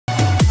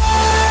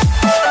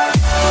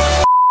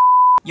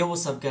Yo,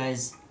 what's up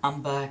guys?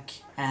 I'm back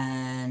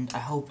and I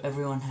hope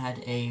everyone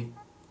had a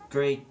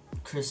great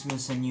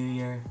Christmas and New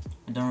Year.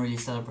 I don't really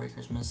celebrate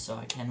Christmas, so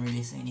I can't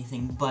really say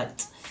anything,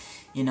 but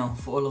you know,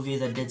 for all of you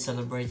that did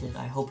celebrate it,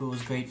 I hope it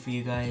was great for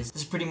you guys.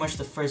 This is pretty much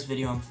the first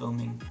video I'm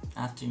filming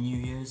after New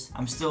Year's.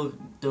 I'm still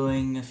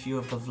doing a few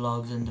of the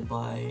vlogs in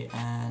Dubai,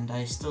 and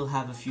I still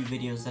have a few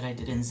videos that I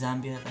did in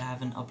Zambia that I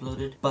haven't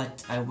uploaded,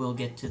 but I will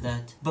get to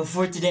that. But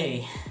for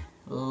today,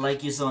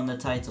 like you saw in the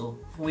title,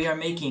 we are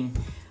making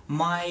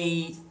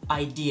my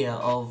idea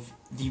of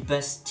the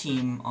best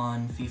team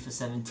on FIFA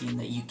 17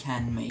 that you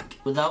can make.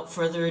 Without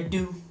further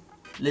ado,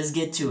 let's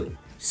get to it.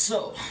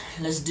 So,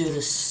 let's do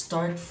this.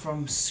 Start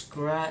from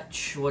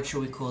scratch. What should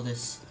we call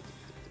this?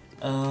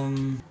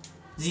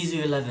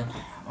 Zizou 11.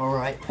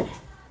 Alright,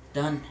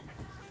 done.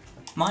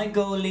 My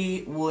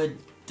goalie would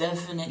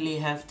definitely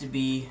have to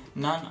be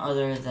none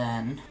other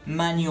than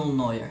Manuel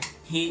Neuer.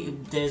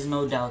 There's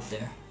no doubt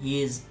there.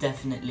 He is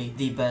definitely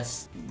the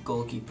best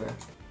goalkeeper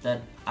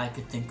that I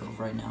could think of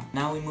right now.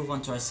 Now we move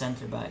on to our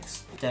center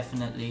backs.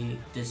 Definitely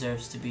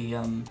deserves to be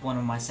one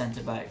of my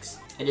center backs.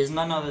 It is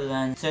none other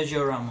than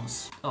Sergio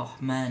Ramos. Oh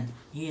man,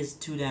 he is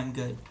too damn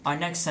good. Our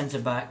next center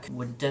back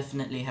would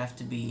definitely have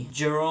to be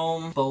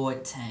Jerome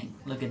Boateng.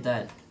 Look at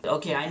that.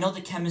 Okay, I know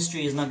the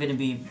chemistry is not going to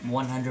be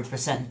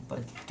 100%,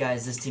 but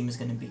guys, this team is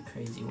going to be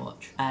crazy.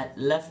 Watch. At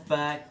left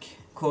back,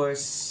 of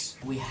course,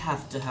 we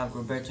have to have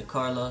Roberto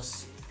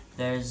Carlos.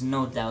 There's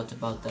no doubt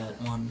about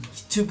that one.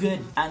 He's too good.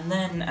 And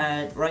then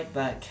at right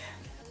back,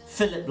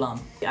 Philipp Lahm.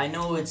 I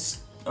know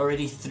it's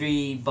already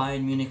 3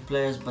 Bayern Munich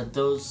players, but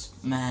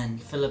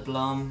Philipp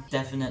Lahm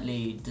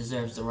definitely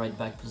deserves the right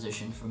back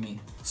position for me.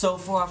 So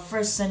for our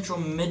first central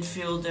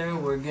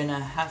midfielder, we're gonna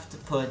have to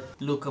put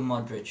Luka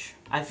Modric.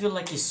 I feel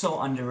like he's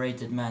so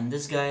underrated, man.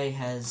 This guy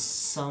has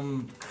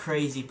some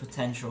crazy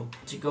potential.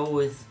 To go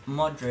with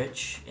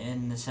Modric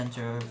in the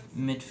center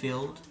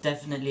midfield,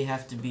 definitely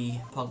have to be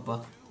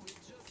Pogba.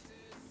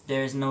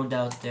 There's no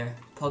doubt there.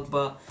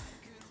 Pogba,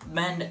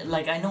 man,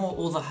 like I know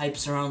all the hype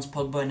surrounds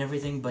Pogba and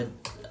everything, but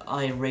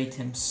I rate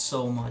him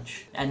so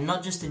much. And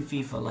not just in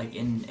FIFA, like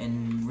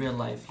in real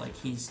life, like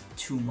he's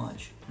too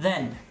much.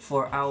 Then,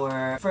 for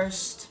our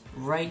first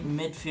right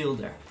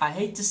midfielder, I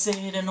hate to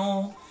say it and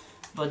all,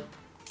 but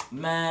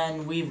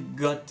man, we've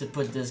got to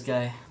put this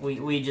guy.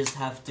 We just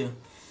have to.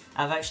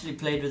 I've actually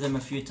played with him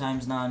a few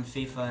times now in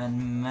FIFA,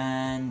 and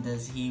man,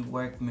 does he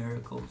work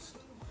miracles.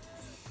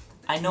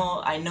 I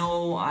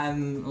know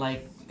I'm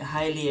like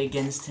highly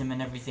against him and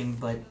everything,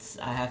 but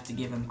I have to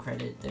give him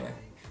credit there.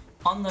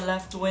 On the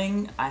left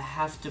wing, I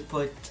have to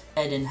put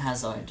Eden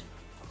Hazard.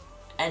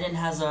 Eden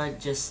Hazard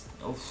just,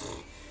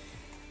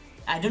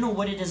 I don't know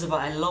what it is about,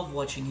 I love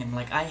watching him.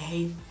 Like, I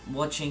hate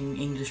watching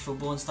English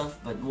football and stuff,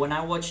 but when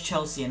I watch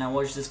Chelsea and I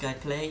watch this guy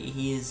play,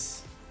 he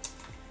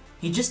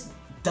just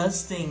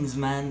does things,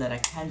 man, that I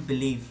can't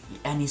believe.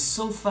 And he's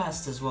so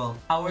fast as well.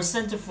 Our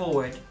center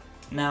forward.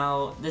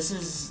 Now, this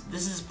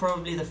is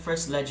probably the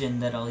first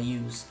legend that I'll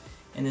use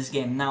in this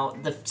game. Now,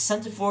 the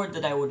center forward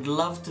that I would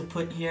love to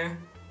put here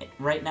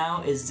right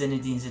now is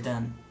Zinedine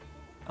Zidane.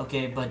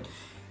 Okay, but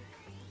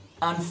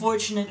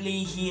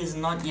unfortunately, he is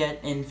not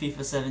yet in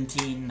FIFA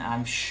 17.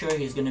 I'm sure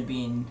he's gonna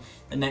be in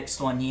the next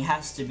one. He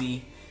has to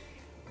be.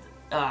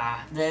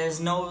 There's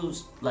no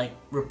like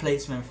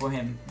replacement for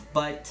him.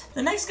 But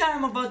the next guy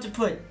I'm about to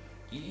put,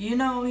 you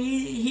know,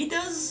 he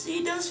does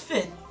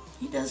fit.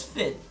 He does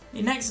fit.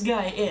 The next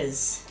guy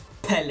is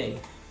Pele.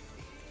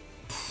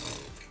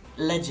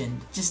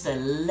 Legend. Just a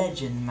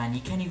legend, man. You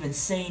can't even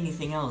say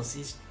anything else.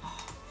 He's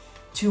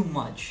too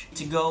much.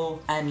 To go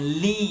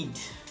and lead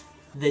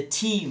the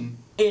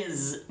team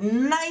is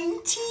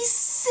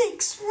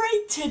 96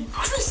 rated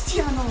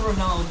Cristiano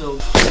Ronaldo.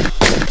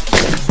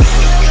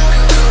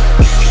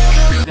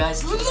 You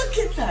guys, look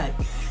at that.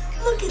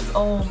 Look at,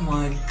 oh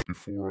my.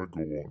 Before I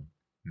go on,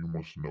 you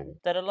must know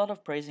that a lot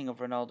of praising of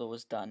Ronaldo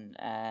was done,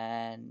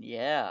 and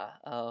yeah,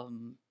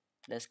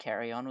 let's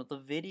carry on with the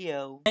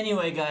video.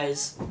 Anyway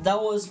guys,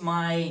 that was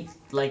my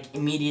like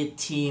immediate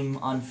team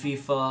on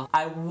FIFA.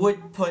 I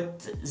would put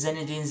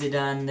Zinedine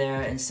Zidane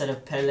there instead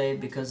of Pele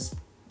because,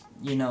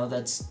 you know,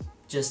 that's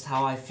just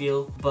how I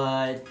feel.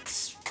 But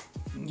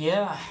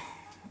yeah,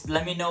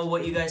 let me know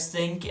what you guys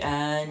think,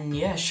 and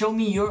yeah, show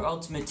me your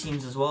ultimate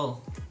teams as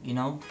well. You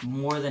know,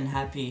 more than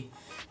happy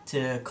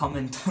to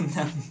comment on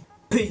them.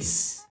 Peace!